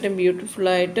നീറ്റായിട്ടും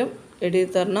ബ്യൂട്ടിഫുള്ളായിട്ടും എഴുതി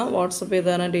തരണം. വാട്സപ്പ് ചെയ്ത്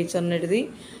തരണം ടീച്ചറിന് എഴുതി.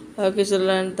 Okay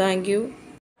children, thank you.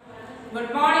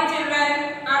 Good morning children.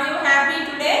 Are you happy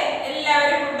today?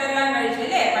 എല്ലാവരും ഫുഡെല്ലാം കഴിച്ചു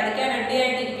അല്ലേ? പഠിക്കാൻ റെഡി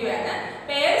ആയിട്ടിരിക്കുകയാണ്.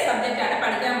 അപ്പോൾ ഏത് സബ്ജക്റ്റ് ആണ്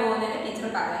പഠിക്കാൻ പോകുന്നതെന്ന് ടീച്ചർ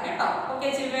പറയാം കേട്ടോ. Okay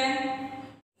children.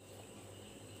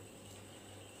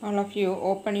 All of you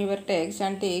open your text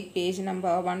and take page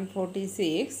number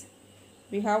 146.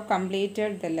 We have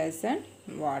completed the lesson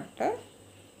water.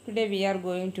 Today we are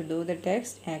going to do the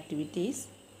text activities.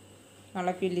 All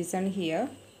of you listen here.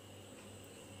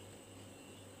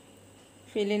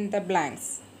 Fill in the blanks.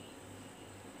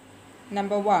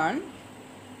 Number 1,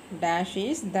 dash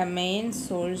is the main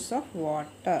source of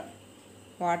water.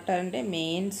 വാട്ടറിൻ്റെ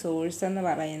main source എന്ന്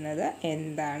പറയുന്നത്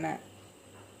എന്താണ്?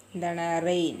 എന്താണ്?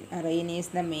 Rain. Rain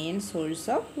is the main source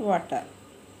of water.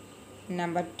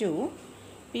 Number 2,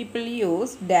 people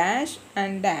use dash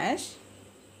and dash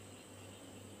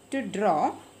to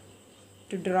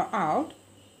draw out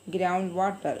ground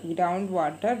water. Ground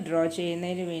water draw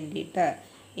ചെയ്യുന്നതിന് വേണ്ടിയിട്ട്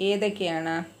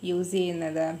ഏതൊക്കെയാണ് use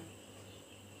ചെയ്യുന്നത്?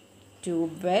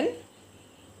 Tube well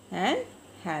and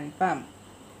hand pump.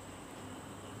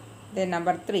 Then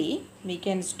number 3, we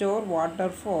can store water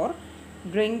for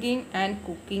drinking and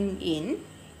cooking in.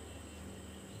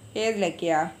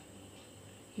 ഏതിലൊക്കെയാ?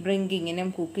 ഡ്രിങ്കിങ്ങിനും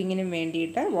കുക്കിങ്ങിനും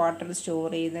വേണ്ടിയിട്ട് water store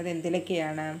ചെയ്യുന്നത്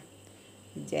എന്തിലൊക്കെയാണ്?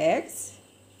 ജഗ്സ്,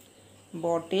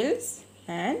 bottles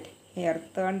and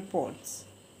earthen pots.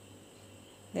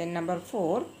 Then number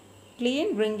 4, clean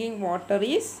drinking water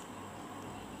is.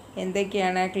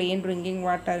 എന്തൊക്കെയാണ് clean drinking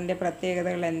വാട്ടറിൻ്റെ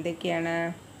പ്രത്യേകതകൾ? എന്തൊക്കെയാണ്?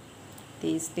 It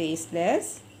is tasteless,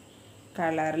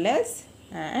 colourless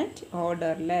and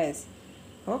odourless.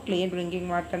 അപ്പോൾ clean drinking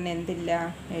വാട്ടറിന് എന്തില്ല?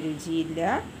 രുചിയില്ല,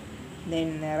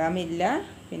 നിറമില്ല,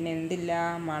 പിന്നെ എന്തില്ല?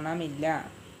 മണമില്ല.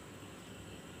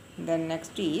 Then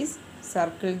next is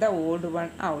circle the odd one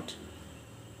out.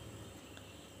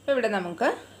 അപ്പോൾ ഇവിടെ നമുക്ക്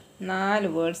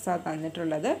 4 വേർഡ്സാണ്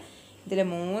തന്നിട്ടുള്ളത്. ഇതിൽ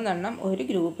 3 ഒരു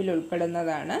ഗ്രൂപ്പിൽ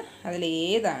ഉൾപ്പെടുന്നതാണ്.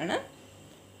 അതിലേതാണ്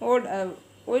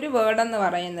ഒരു വേർഡെന്ന്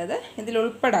പറയുന്നത് ഇതിൽ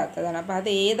ഉൾപ്പെടാത്തതാണ്. അപ്പോൾ അത്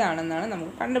ഏതാണെന്നാണ്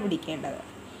നമുക്ക് കണ്ടുപിടിക്കേണ്ടത്.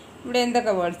 ഇവിടെ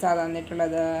എന്തൊക്കെ വേർഡ്സാണ്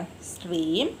തന്നിട്ടുള്ളത്?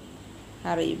 Stream,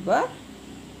 river,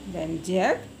 then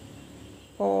jug,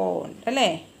 pond അല്ലേ?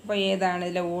 അപ്പോൾ ഏതാണ്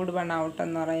ഇതിൽ ഓഡ് വൺ ഔട്ട്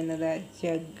എന്ന് പറയുന്നത്?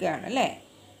 ജഗ്ഗാണ് അല്ലേ?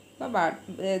 അപ്പോൾ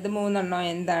ഇത് 3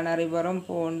 എന്താണ്? റിവറും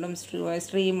പോണ്ടും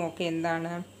സ്ട്രീമും ഒക്കെ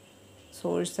എന്താണ്?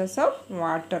 Sources of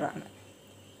വാട്ടറാണ്.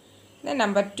 Then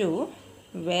number 2,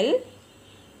 well,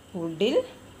 പുഡിൽ,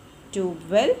 tube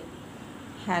well,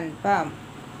 hand pump.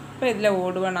 അപ്പോൾ ഇതിൽ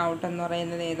ഓഡ് വൺ ഔട്ട് എന്ന്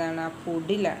പറയുന്നത് ഏതാണ്?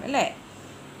 പുഡിലാണ് അല്ലേ?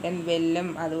 ദെൻ വെല്ലും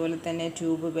അതുപോലെ തന്നെ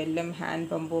ട്യൂബ് വെല്ലും ഹാൻഡ്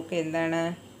പമ്പും ഒക്കെ എന്താണ്?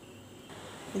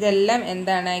 ഇതെല്ലാം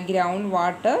എന്താണ്? ഗ്രൗണ്ട്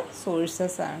വാട്ടർ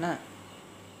സോഴ്സസ് ആണ്.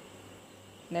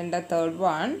 Then the third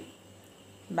one,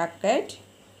 bucket,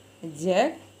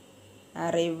 jug,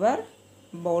 river,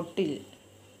 ബോട്ടിൽ.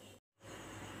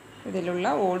 ഇതിലുള്ള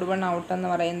ഓഡ് വൺ ഔട്ട് എന്ന്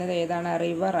പറയുന്നത് ഏതാണ്?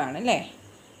 റിവറാണ് അല്ലേ?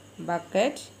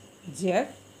 ബക്കറ്റ്, ജഗ്,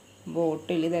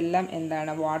 ബോട്ടിൽ ഇതെല്ലാം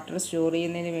എന്താണ്? വാട്ടർ സ്റ്റോർ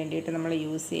ചെയ്യുന്നതിന് വേണ്ടിയിട്ട് നമ്മൾ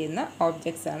യൂസ് ചെയ്യുന്ന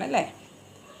ഓബ്ജക്ട്സ് ആണ് അല്ലേ?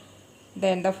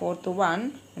 Then the fourth one,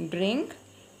 drink,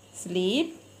 sleep,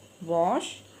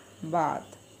 wash, bath.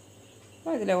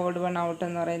 അപ്പോൾ ഇതിൽ ഓഡ് വൺ ഔട്ട്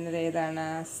എന്ന് പറയുന്നത് ഏതാണ്?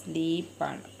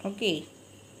 സ്ലീപ്പാണ്. Okay.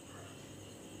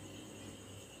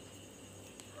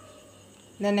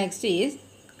 Then next is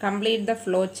complete the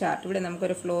flow chart. ഇവിടെ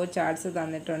നമുക്കൊരു ഫ്ലോ ചാർട്ട്സ്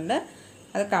തന്നിട്ടുണ്ട്,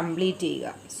 അത് കംപ്ലീറ്റ്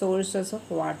ചെയ്യുക. സോഴ്സസ് ഓഫ്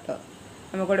വാട്ടർ,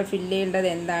 നമുക്കിവിടെ ഫില്ല് ചെയ്യേണ്ടത്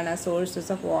എന്താണ്?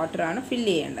 സോഴ്സസ് ഓഫ് വാട്ടർ ആണ്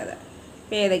ഫില്ല് ചെയ്യേണ്ടത്.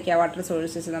 അപ്പോൾ ഏതൊക്കെയാണ് വാട്ടർ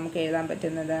സോഴ്സസ് നമുക്ക് എഴുതാൻ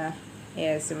പറ്റുന്നത്?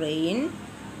 Yes, rain,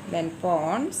 then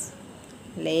Ponce,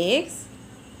 lakes,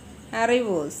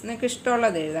 reverse. നിങ്ങൾക്ക്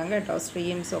ഇഷ്ടമുള്ളത് എഴുതാം കേട്ടോ,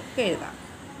 സ്ട്രീംസ് ഒക്കെ എഴുതാം.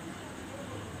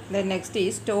 ദെൻ നെക്സ്റ്റ് ഈ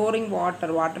സ്റ്റോറിങ് വാട്ടർ.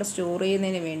 വാട്ടർ സ്റ്റോർ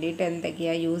ചെയ്യുന്നതിന് വേണ്ടിയിട്ട്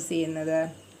എന്തൊക്കെയാണ് യൂസ് ചെയ്യുന്നത്?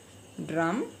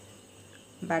 ഡ്രം,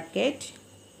 ബക്കറ്റ്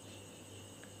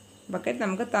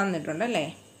നമുക്ക് തന്നിട്ടുണ്ടല്ലേ.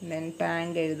 ദെൻ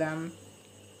ടാങ്ക് എഴുതാം,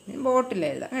 ബോട്ടിൽ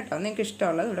എഴുതാം കേട്ടോ, നിങ്ങൾക്ക്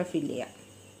ഇഷ്ടമുള്ളത് ഇവിടെ ഫില്ല് ചെയ്യാം.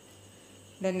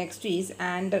 Then next is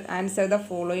answer the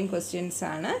following questions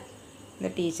ആണ്. ഇത്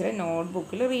ടീച്ചറെ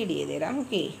നോട്ട്ബുക്കിൽ റീഡ് ചെയ്ത് തരാം.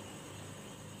 Okay.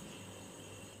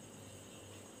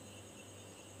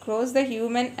 Cross the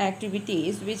human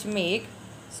activities which make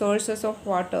sources of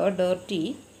water dirty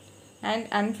and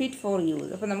unfit for use.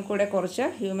 അപ്പോൾ നമുക്കിവിടെ കുറച്ച്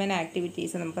ഹ്യൂമൻ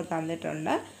ആക്ടിവിറ്റീസ് നമുക്ക്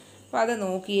തന്നിട്ടുണ്ട്. അപ്പോൾ അത്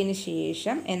നോക്കിയതിന്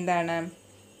ശേഷം എന്താണ്,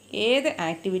 ഏത്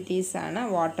ആക്ടിവിറ്റീസാണ്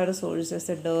വാട്ടർ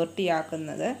സോഴ്സസ് ഡേർട്ടി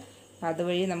ആക്കുന്നത്,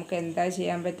 അതുവഴി നമുക്ക് എന്താ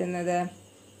ചെയ്യാൻ പറ്റുന്നത്?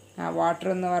 വാട്ടർ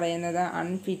എന്ന് പറയുന്നത്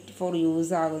അൺഫിറ്റ് ഫോർ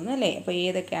യൂസ് ആകുന്നു അല്ലേ. അപ്പോൾ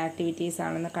ഏതൊക്കെ ആക്ടിവിറ്റീസ്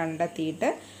ആണെന്ന്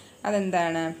കണ്ടെത്തിയിട്ട്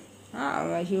അതെന്താണ്,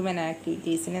 ഹ്യൂമൻ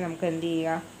ആക്ടിവിറ്റീസിനെ നമുക്ക് എന്ത്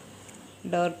ചെയ്യുക?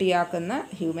 ഡേർട്ടി ആക്കുന്ന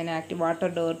വാട്ടർ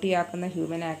ഡേർട്ടി ആക്കുന്ന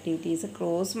ഹ്യൂമൻ ആക്ടിവിറ്റീസ്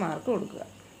ക്രോസ് മാർക്ക് കൊടുക്കുക.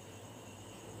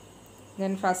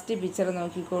 ദെൻ ഫസ്റ്റ് പിക്ചർ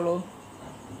നോക്കിക്കോളൂ.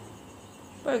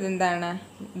 അപ്പോൾ ഇതെന്താണ്?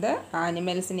 ഇത്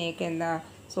ആനിമൽസിനെയൊക്കെ എന്താ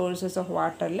സോഴ്സസ് ഓഫ്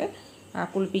വാട്ടറിൽ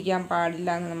കുളിപ്പിക്കാൻ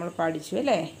പാടില്ല എന്ന് നമ്മൾ പഠിച്ചു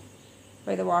അല്ലേ.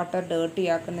 അപ്പോൾ ഇത് വാട്ടർ ഡേർട്ടി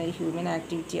ആക്കുന്ന ഒരു ഹ്യൂമൻ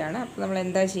ആക്ടിവിറ്റിയാണ്. അപ്പോൾ നമ്മൾ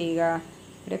എന്താ ചെയ്യുക?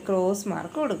 ഇവിടെ ക്രോസ്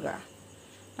മാർക്ക് കൊടുക്കുക.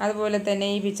 അതുപോലെ തന്നെ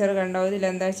ഈ പിക്ചർ കണ്ടോ,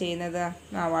 ഇതിലെന്താ ചെയ്യുന്നത്?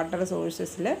 വാട്ടർ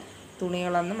സോഴ്സസിൽ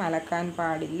തുണികളൊന്നും അലക്കാൻ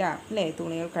പാടില്ല അല്ലേ,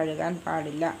 തുണികൾ കഴുകാൻ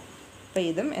പാടില്ല. അപ്പോൾ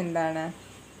ഇതും എന്താണ്?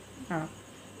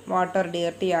 വാട്ടർ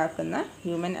ഡേർട്ടി ആക്കുന്ന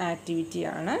ഹ്യൂമൻ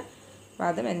ആക്ടിവിറ്റിയാണ്. അപ്പോൾ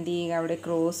അതും എന്ത് ചെയ്യുക? അവിടെ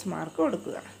ക്രോസ് മാർക്ക്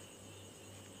കൊടുക്കുക.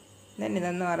 ദെൻ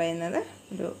ഇതെന്ന് പറയുന്നത്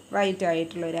ഒരു റൈറ്റ്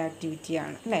ആയിട്ടുള്ള ഒരു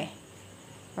ആക്ടിവിറ്റിയാണ് അല്ലേ.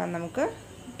 അപ്പം നമുക്ക്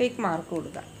ടിക്ക് മാർക്ക്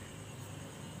കൊടുക്കാം.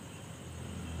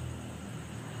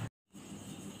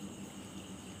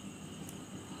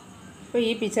 അപ്പോൾ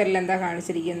ഈ പിക്ചറിൽ എന്താ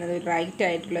കാണിച്ചിരിക്കുന്നത്? റൈറ്റ്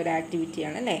ആയിട്ടുള്ള ഒരു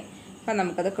ആക്ടിവിറ്റിയാണ് അല്ലേ. അപ്പം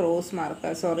നമുക്കത് ക്രോസ് മാർക്ക്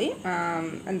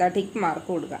ടിക്ക് മാർക്ക്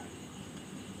കൊടുക്കാം.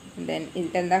 ദെൻ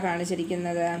ഇതിലെന്താ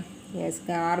കാണിച്ചിരിക്കുന്നത്? യെസ്,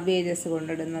 ഗാർബേജസ്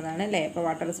കൊണ്ടിടുന്നതാണ് അല്ലേ. അപ്പോൾ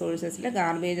വാട്ടർ സോഴ്സസിൽ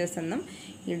ഗാർബേജസ് ഒന്നും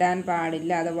ഇടാൻ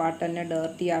പാടില്ല, അത് വാട്ടറിനെ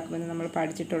ഡേർട്ടി ആക്കുമെന്ന് നമ്മൾ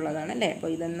പഠിച്ചിട്ടുള്ളതാണ് അല്ലേ.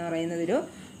 അപ്പോൾ ഇതെന്ന് പറയുന്നത് ഒരു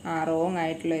റോങ്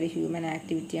ആയിട്ടുള്ള ഒരു ഹ്യൂമൻ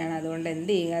ആക്ടിവിറ്റിയാണ്. അതുകൊണ്ട്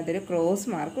എന്ത് ചെയ്യുക? അതൊരു ക്രോസ്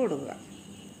മാർക്ക് കൊടുക്കുക.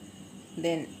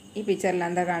 ദെൻ ഈ പിക്ചറിൽ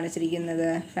എന്താ കാണിച്ചിരിക്കുന്നത്?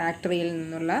 ഫാക്ടറിയിൽ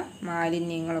നിന്നുള്ള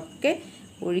മാലിന്യങ്ങളൊക്കെ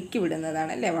ഒഴുക്കി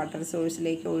വിടുന്നതാണ് അല്ലേ, വാട്ടർ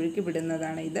സോഴ്സിലേക്ക് ഒഴുക്കി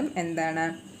വിടുന്നതാണ്. ഇതും എന്താണ്?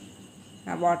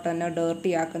 വാട്ടറിനെ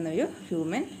ഡേർട്ടി ആക്കുന്ന ഒരു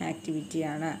ഹ്യൂമൻ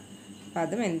ആക്ടിവിറ്റിയാണ്. അപ്പോൾ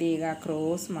അതും എന്ത് ചെയ്യുക?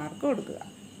 ക്രോസ് മാർക്ക് കൊടുക്കുക.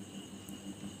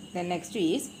 Then next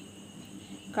is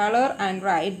colour and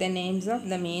write the names of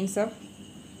the means of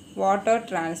water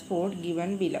transport given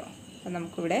below. അപ്പോൾ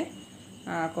നമുക്കിവിടെ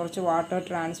കുറച്ച് വാട്ടർ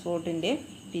ട്രാൻസ്പോർട്ടിൻ്റെ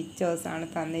പിക്ചേഴ്സാണ്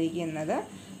തന്നിരിക്കുന്നത്.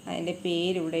 അതിൻ്റെ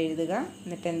പേരിവിടെ എഴുതുക.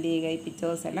 എന്നിട്ട് എന്ത് ചെയ്യുക? ഈ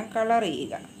പിക്ചേഴ്സ് എല്ലാം കളർ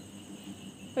ചെയ്യുക.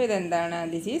 അപ്പോൾ ഇതെന്താണ്?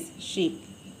 This is ship.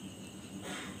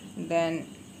 Then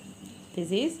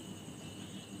this is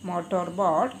motor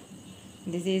boat,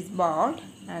 this is boat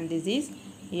and this is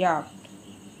yacht.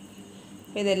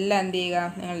 അപ്പോൾ ഇതെല്ലാം എന്ത് ചെയ്യുക?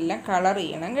 നിങ്ങളെല്ലാം കളർ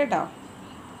ചെയ്യണം കേട്ടോ.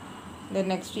 Then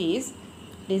next is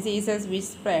diseases which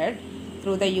spread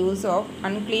through the use of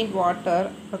unclean water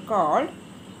are called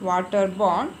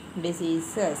waterborne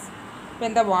diseases. അപ്പോൾ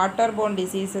എന്താ waterborne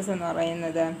diseases എന്ന്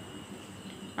പറയുന്നത്?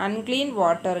 അൺക്ലീൻ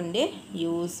വാട്ടറിൻ്റെ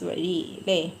യൂസ് വഴി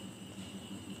അല്ലേ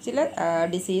ചില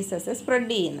ഡിസീസസ്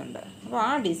സ്പ്രെഡ് ചെയ്യുന്നുണ്ട്. അപ്പോൾ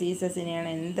ആ ഡിസീസസിനെയാണ്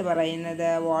എന്ത് പറയുന്നത്?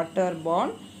 വാട്ടർബോൺ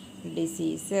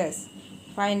diseases.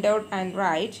 Find out and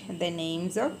write the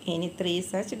names of any 3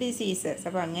 such diseases.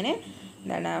 അപ്പോൾ അങ്ങനെ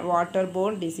എന്താണ്?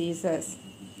 വാട്ടർബോൺ ഡിസീസസ്,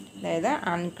 അതായത്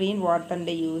അൺക്ലീൻ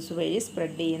വാട്ടറിൻ്റെ യൂസ് വഴി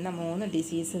സ്പ്രെഡ് ചെയ്യുന്ന 3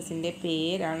 ഡിസീസസിൻ്റെ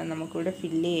പേരാണ് നമുക്കിവിടെ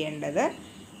ഫില്ല് ചെയ്യേണ്ടത്.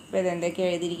 അപ്പോൾ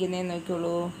ഇതെന്തൊക്കെയാണ് എഴുതിയിരിക്കുന്നതെന്ന്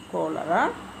നോക്കിയുള്ളൂ. Cholera,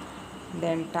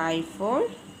 then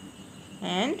typhoid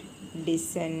and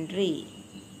dysentery.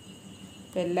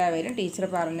 അപ്പോൾ എല്ലാവരും ടീച്ചർ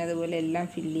പറഞ്ഞതുപോലെ എല്ലാം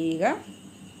ഫില്ല് ചെയ്യുക.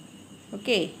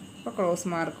 ഓക്കെ, അപ്പോൾ ക്രോസ്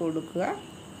മാർക്ക് കൊടുക്കുക.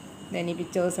 ദെൻ ഈ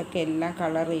പിക്ചേഴ്സൊക്കെ എല്ലാം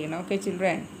കളർ ചെയ്യണം. Okay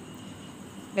children,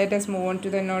 let us move on to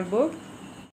the notebook.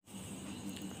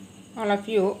 All of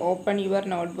you open your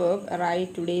notebook,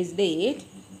 write today's date.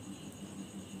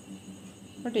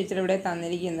 അപ്പോൾ ടീച്ചർ ഇവിടെ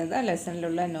തന്നിരിക്കുന്നത്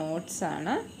ലെസണിലുള്ള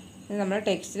നോട്ട്സാണ്. ഇത് നമ്മൾ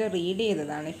ടെക്സ്റ്റിൽ റീഡ്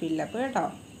ചെയ്തതാണ് ഫില്ലപ്പ് കേട്ടോ.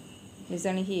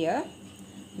 Listen here.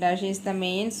 Dash is the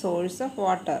main source of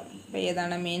water. അപ്പോൾ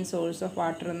ഏതാണ് മെയിൻ സോഴ്സ് ഓഫ്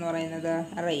വാട്ടർ എന്ന് പറയുന്നത്?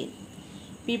 Rain.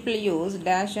 People use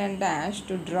dash and dash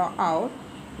to draw out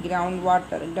ground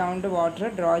water. Ground water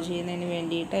draw ചെയ്യുന്നതിന്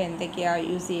വേണ്ടിയിട്ട് എന്തൊക്കെയാണ്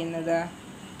യൂസ് ചെയ്യുന്നത്?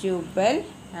 ട്യൂബ്വെൽ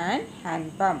and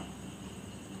hand pump.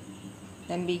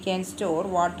 Then we can store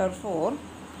water for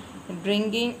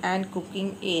drinking and cooking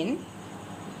in.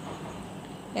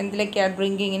 എന്തിലൊക്കെയാണ്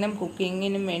ഡ്രിങ്കിങ്ങിനും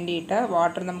കുക്കിങ്ങിനും വേണ്ടിയിട്ട്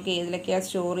water നമുക്ക് ഏതിലൊക്കെയാണ്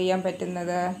store ചെയ്യാൻ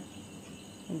പറ്റുന്നത്?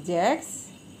 ജഗ്സ്,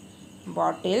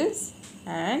 ബോട്ടിൽസ്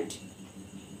ആൻഡ്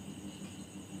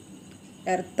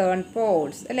എർത്തേൺ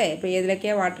പോട്ട്സ് അല്ലേ. ഇപ്പോൾ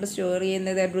ഏതിലൊക്കെയാണ് വാട്ടർ സ്റ്റോർ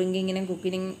ചെയ്യുന്നത്? ഡ്രിങ്കിങ്ങിനും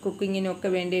കുക്കിങ്ങിനും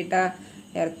ഒക്കെ വേണ്ടിയിട്ട്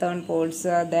എർത്തേൺ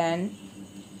പോട്ട്സ്. ദെൻ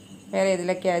വേറെ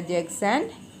ഏതിലൊക്കെയാണ്? ജഗ്സ് and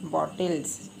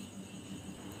bottles.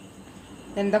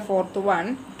 Then the fourth one,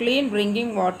 clean drinking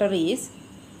water is.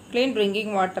 Clean drinking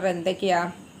water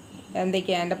എന്തൊക്കെയാണ്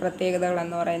അതിൻ്റെ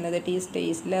പ്രത്യേകതകളെന്ന് പറയുന്നത്? ഇറ്റ് ഈസ്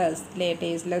ടേസ്റ്റ്ലെസ് അല്ലേ.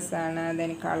 ടേസ്റ്റ്ലെസ് ആണ്.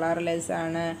 ദെൻ കളർലെസ്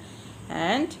ആണ്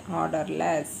and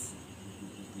odourless.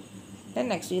 Then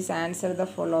next is answer the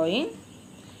following.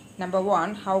 Number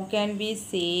 1, how can be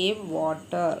save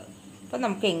water. അപ്പോൾ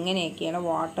നമുക്ക് എങ്ങനെയൊക്കെയാണ്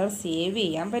water save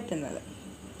ചെയ്യാൻ പറ്റുന്നത്?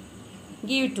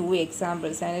 Give 2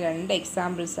 examples. അതിന് 2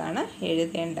 എക്സാമ്പിൾസാണ്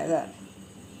എഴുതേണ്ടത്.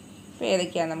 അപ്പോൾ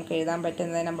ഏതൊക്കെയാണ് നമുക്ക് എഴുതാൻ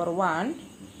പറ്റുന്നത്? Number 1,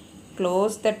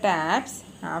 close the taps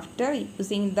after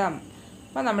using dum.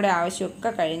 അപ്പോൾ നമ്മുടെ ആവശ്യമൊക്കെ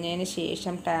കഴിഞ്ഞതിന്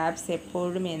ശേഷം ടാപ്സ്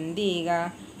എപ്പോഴും എന്ത് ചെയ്യുക?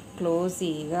 ക്ലോസ്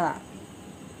ചെയ്യുക.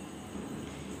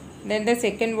 Then the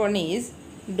second one is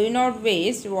do not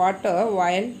waste water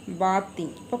while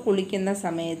bathing. ഇപ്പോൾ കുളിക്കുന്ന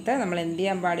സമയത്ത് നമ്മൾ എന്ത്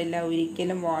ചെയ്യാൻ പാടില്ല?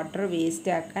 ഒരിക്കലും വാട്ടർ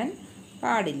വേസ്റ്റ് ആക്കാൻ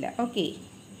പാടില്ല. Okay.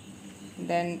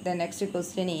 Then the next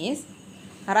question is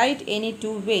right any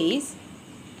 2 ways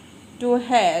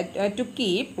to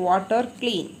keep water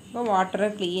clean. അപ്പോൾ വാട്ടർ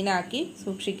ക്ലീനാക്കി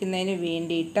സൂക്ഷിക്കുന്നതിന്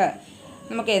വേണ്ടിയിട്ട്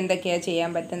നമുക്ക് എന്തൊക്കെയാണ് ചെയ്യാൻ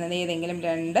പറ്റുന്നത്? ഏതെങ്കിലും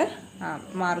 2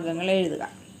 മാർഗങ്ങൾ എഴുതുക.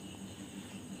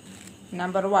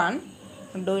 Number 1,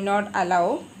 do not allow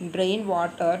drain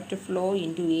water to flow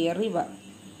in to A river.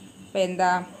 അപ്പോൾ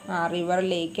എന്താ?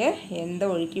 റിവറിലേക്ക് എന്ത്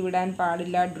ഒഴുക്കി വിടാൻ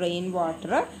പാടില്ല? ഡ്രെയിൻ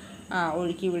വാട്ടർ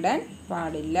ഒഴുക്കി വിടാൻ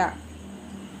പാടില്ല.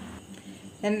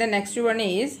 Then the next one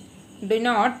is do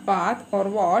not bath or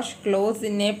wash clothes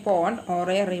in a pond or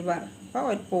a river. അപ്പോൾ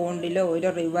ഒരു പോണ്ടിലോ ഒരു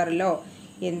റിവറിലോ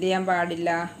എന്ത് ചെയ്യാൻ പാടില്ല?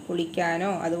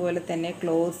 കുളിക്കാനോ അതുപോലെ തന്നെ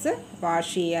ക്ലോത്ത്സ്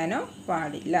വാഷ് ചെയ്യാനോ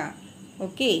പാടില്ല.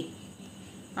 Okay.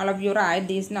 All of you write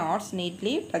these notes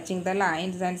neatly, touching the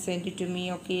lines and send it to me.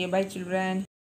 Okay, bye children.